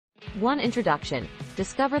1. Introduction.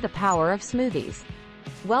 Discover the power of smoothies.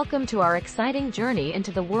 Welcome to our exciting journey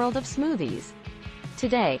into the world of smoothies.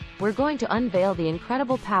 Today, we're going to unveil the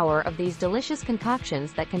incredible power of these delicious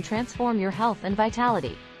concoctions that can transform your health and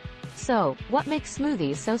vitality. So, what makes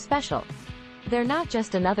smoothies so special? They're not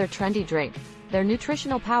just another trendy drink. They're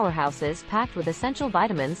nutritional powerhouses packed with essential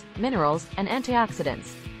vitamins, minerals, and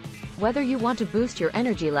antioxidants. Whether you want to boost your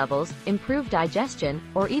energy levels, improve digestion,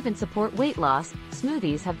 or even support weight loss,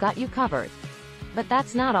 smoothies have got you covered. But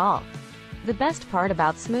that's not all. The best part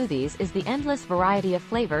about smoothies is the endless variety of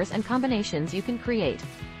flavors and combinations you can create.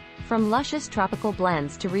 From luscious tropical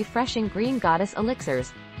blends to refreshing green goddess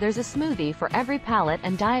elixirs, there's a smoothie for every palate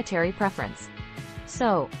and dietary preference.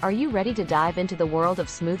 So, are you ready to dive into the world of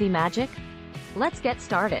smoothie magic? Let's get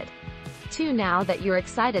started. Now that you're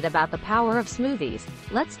excited about the power of smoothies,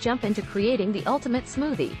 let's jump into creating the ultimate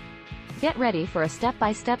smoothie. Get ready for a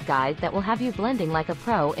step-by-step guide that will have you blending like a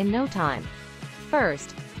pro in no time.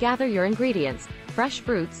 First, gather your ingredients: fresh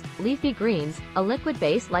fruits, leafy greens, a liquid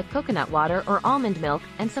base like coconut water or almond milk,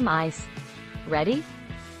 and some ice. Ready?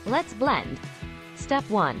 Let's blend. Step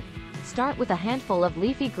 1. Start with a handful of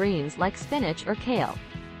leafy greens like spinach or kale.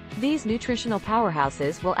 These nutritional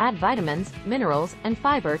powerhouses will add vitamins, minerals, and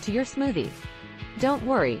fiber to your smoothie. Don't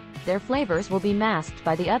worry, their flavors will be masked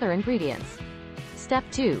by the other ingredients. Step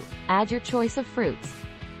 2. Add your choice of fruits.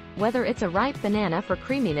 Whether it's a ripe banana for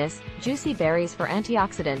creaminess, juicy berries for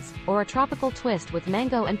antioxidants, or a tropical twist with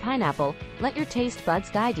mango and pineapple, let your taste buds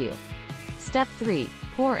guide you. Step 3.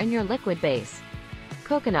 Pour in your liquid base.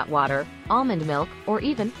 Coconut water, almond milk, or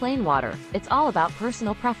even plain water, it's all about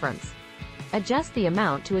personal preference. Adjust the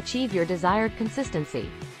amount to achieve your desired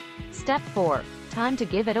consistency. Step 4. Time to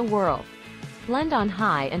give it a whirl. Blend on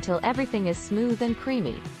high until everything is smooth and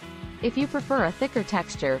creamy. If you prefer a thicker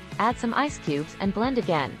texture, add some ice cubes and blend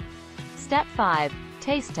again. Step 5.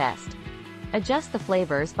 Taste test. Adjust the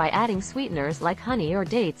flavors by adding sweeteners like honey or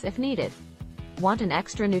dates if needed. Want an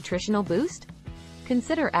extra nutritional boost?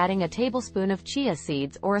 Consider adding a tablespoon of chia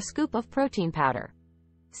seeds or a scoop of protein powder.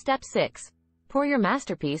 Step 6. Pour your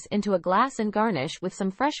masterpiece into a glass and garnish with some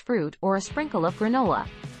fresh fruit or a sprinkle of granola.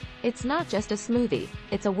 It's not just a smoothie,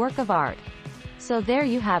 it's a work of art. So there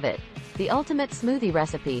you have it, the ultimate smoothie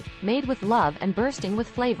recipe, made with love and bursting with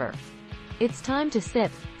flavor. It's time to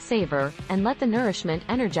sip, savor, and let the nourishment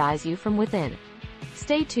energize you from within.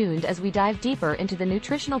 Stay tuned as we dive deeper into the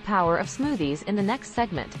nutritional power of smoothies in the next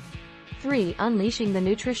segment. 3. Unleashing the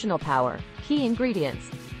nutritional power. Key ingredients.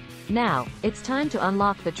 Now, it's time to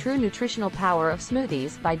unlock the true nutritional power of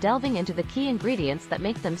smoothies by delving into the key ingredients that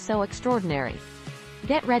make them so extraordinary.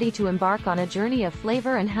 Get ready to embark on a journey of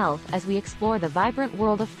flavor and health as we explore the vibrant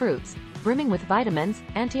world of fruits, brimming with vitamins,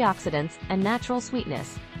 antioxidants, and natural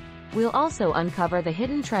sweetness. We'll also uncover the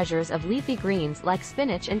hidden treasures of leafy greens like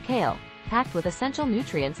spinach and kale, packed with essential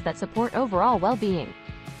nutrients that support overall well-being.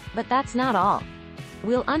 But that's not all.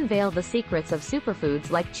 We'll unveil the secrets of superfoods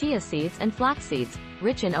like chia seeds and flax seeds,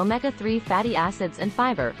 rich in omega-3 fatty acids and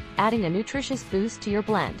fiber, adding a nutritious boost to your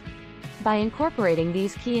blend. By incorporating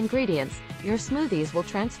these key ingredients, your smoothies will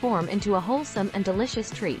transform into a wholesome and delicious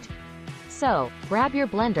treat. So, grab your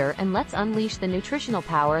blender and let's unleash the nutritional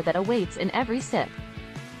power that awaits in every sip.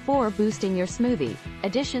 4. Boosting your smoothie.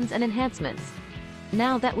 Additions and enhancements.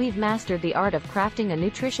 Now that we've mastered the art of crafting a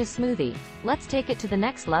nutritious smoothie, let's take it to the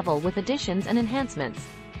next level with additions and enhancements.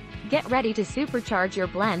 Get ready to supercharge your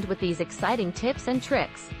blend with these exciting tips and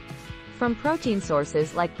tricks. From protein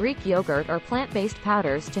sources like Greek yogurt or plant-based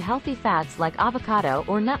powders to healthy fats like avocado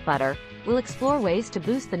or nut butter, we'll explore ways to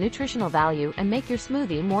boost the nutritional value and make your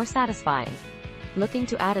smoothie more satisfying. Looking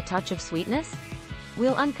to add a touch of sweetness?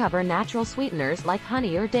 We'll uncover natural sweeteners like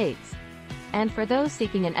honey or dates. And for those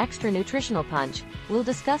seeking an extra nutritional punch, we'll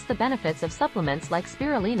discuss the benefits of supplements like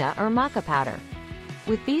spirulina or maca powder.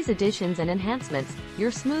 With these additions and enhancements,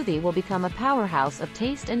 your smoothie will become a powerhouse of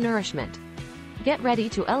taste and nourishment. Get ready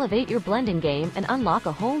to elevate your blending game and unlock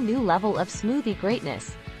a whole new level of smoothie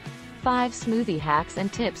greatness. 5. Smoothie hacks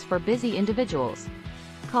and tips for busy individuals.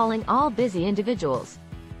 Calling all busy individuals.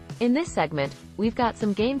 In this segment, we've got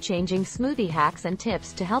some game-changing smoothie hacks and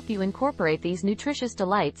tips to help you incorporate these nutritious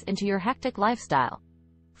delights into your hectic lifestyle.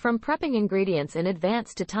 From prepping ingredients in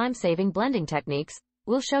advance to time-saving blending techniques,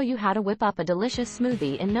 we'll show you how to whip up a delicious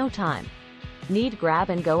smoothie in no time. Need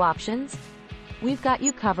grab-and-go options? We've got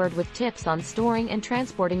you covered with tips on storing and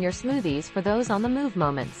transporting your smoothies for those on-the-move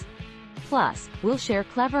moments. Plus, we'll share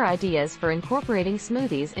clever ideas for incorporating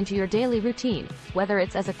smoothies into your daily routine, whether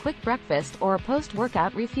it's as a quick breakfast or a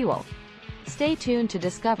post-workout refuel. Stay tuned to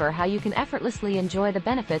discover how you can effortlessly enjoy the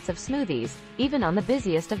benefits of smoothies, even on the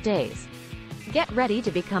busiest of days. Get ready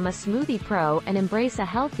to become a smoothie pro and embrace a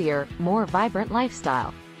healthier, more vibrant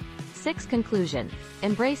lifestyle. 6. Conclusion.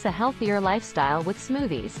 Embrace a healthier lifestyle with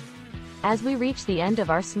smoothies. As we reach the end of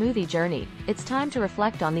our smoothie journey, it's time to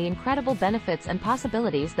reflect on the incredible benefits and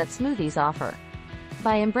possibilities that smoothies offer.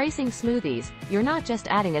 By embracing smoothies, you're not just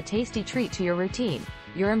adding a tasty treat to your routine,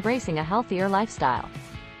 you're embracing a healthier lifestyle.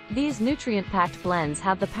 These nutrient-packed blends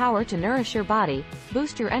have the power to nourish your body,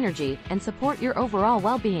 boost your energy, and support your overall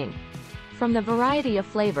well-being. From the variety of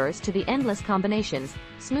flavors to the endless combinations,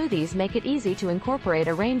 smoothies make it easy to incorporate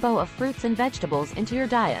a rainbow of fruits and vegetables into your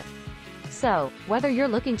diet. So, whether you're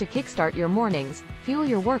looking to kickstart your mornings, fuel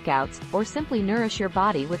your workouts, or simply nourish your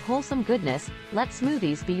body with wholesome goodness, let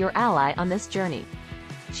smoothies be your ally on this journey.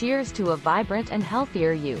 Cheers to a vibrant and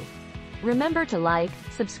healthier you. Remember to like,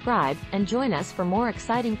 subscribe, and join us for more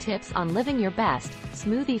exciting tips on living your best,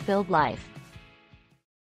 smoothie-filled life.